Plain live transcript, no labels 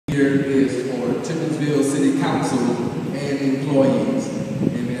Here is for Timmonsville City Council and employees.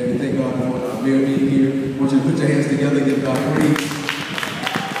 Amen. We thank God for our mayor being here. I want you to put your hands together and give God praise.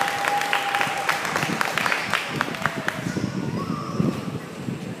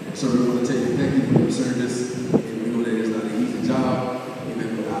 So we want to tell you thank you for your service. And we know that it's not an easy job. Amen.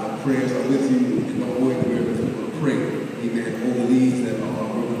 But our prayers are with you. And don't go anywhere, but we're going to pray. Amen. Over these that are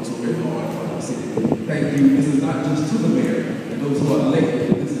working so very hard for our city. Thank you. This is not just to the mayor and those who are elected.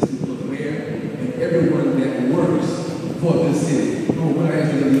 This is to the mayor and everyone that works for this city. Come on, put our hands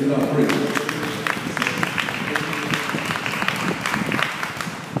together and give God praise.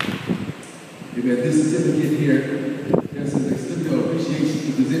 Amen. This certificate here, this is a certificate of appreciation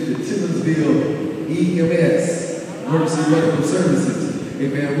to present the Timmonsville EMS, Emergency Medical Services.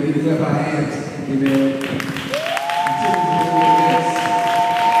 Amen. We need to clap our hands. Amen.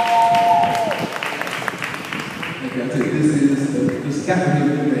 Okay, I tell you, this is capital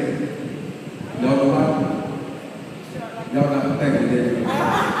thing. Y'all know why? Y'all not thanking them.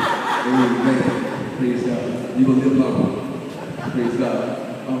 Amen. Praise God. You gonna live long. Praise God.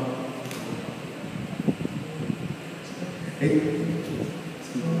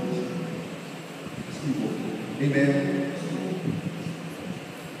 Amen.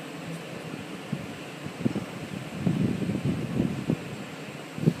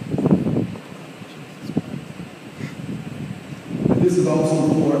 This is also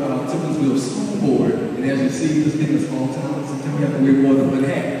for Timmonsville School Board. And as you see, this being a small town, sometimes we have to wear more than one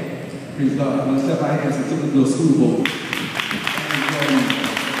hat. Praise God. Let's step our hands to Timmonsville School Board.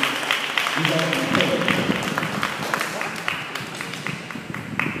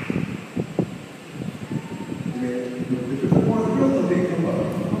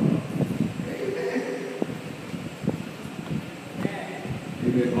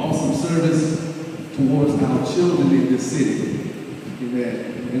 Awesome service towards our children in this city. Amen.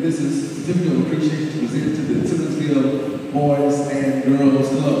 And this is a certificate of appreciation to present to the Timmonsville Boys and Girls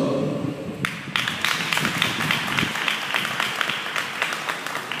Club.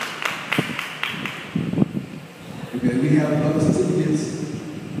 Amen. We have other certificates.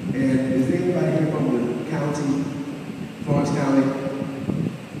 And is there anybody here from the county, Florence County?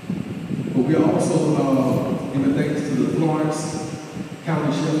 But we are also giving thanks to the Florence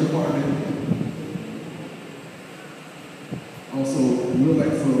County Sheriff Department. Also, we would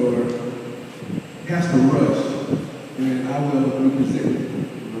like for Pastor Rush, and I will represent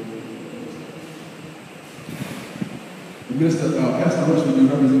the Minister. Pastor Rush will be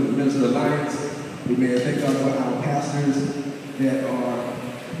representing the Minister Alliance. Amen. Thank God for our pastors that are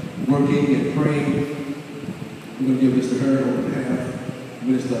working and praying. We're going to give this to her on behalf of the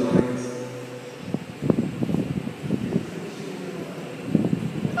Minister Alliance.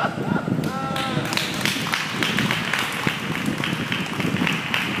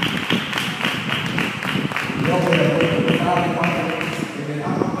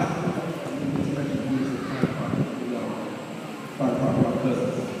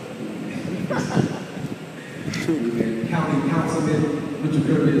 County Councilman Richard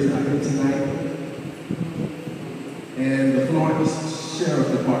Kirby is not here tonight, and the Florence Sheriff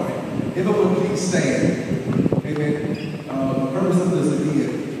Department. If I would please stand, amen. The purpose of this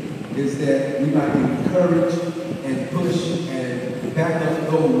again is that we might encourage and push and back up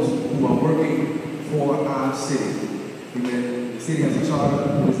those who are working for our city. Amen. The city has a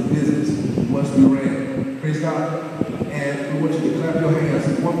charter, it's a business, it must be ran. Praise God. And we want you to clap your hands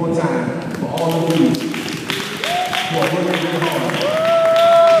one more time for all of you who are working really hard.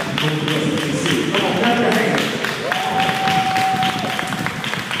 Come on, clap your hands.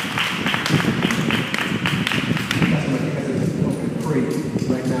 That's what I just want to pray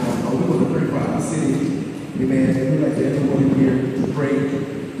right now. We're going to pray for our city. Amen. And we'd like to everyone in here to pray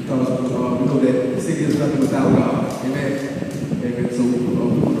because we know that the city is nothing without God. Amen. Amen. So we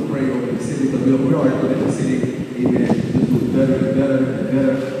want to pray over the city because we already know that the city, amen, just goes better and better and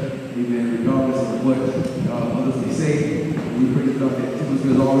better. Amen. Regardless of what others may say, we pray to God that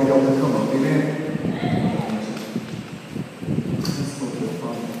Timmonsville is already on the come up. Amen. Let's go to the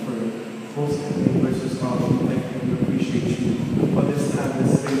Father in prayer. Most gracious Father, we thank you and we appreciate you for this time,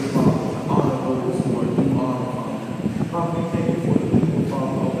 this space, Father, to honor those who are due honor, Father. Father, we thank you for the people,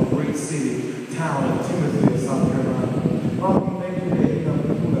 Father, of the great city, town of Timmonsville, South Carolina. Father, we thank you that you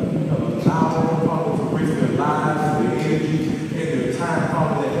have allowed them, Father, to risk their lives, their energy, and their time,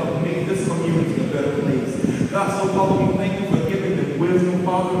 Father, that help make this community a better place. God, so Father, we thank you for giving them wisdom,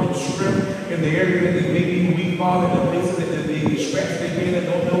 Father, and strength in the area that they may be weak, Father, in the places that they stretch their hand and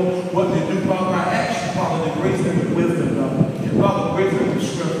don't know what to do, Father. I ask you, Father, to grace them with wisdom, God. Father, grace them with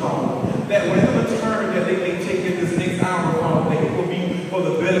strength, Father, that whatever turn that they may take in this next hour, Father, that it will be for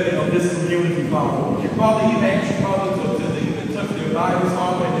the better Father. Father, even ask you, Father, to even touch their lives,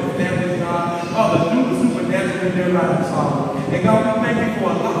 Father, and their families, God. Father, do the supernatural in their lives, Father. And God, we thank you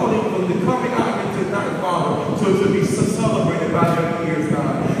for allowing them to come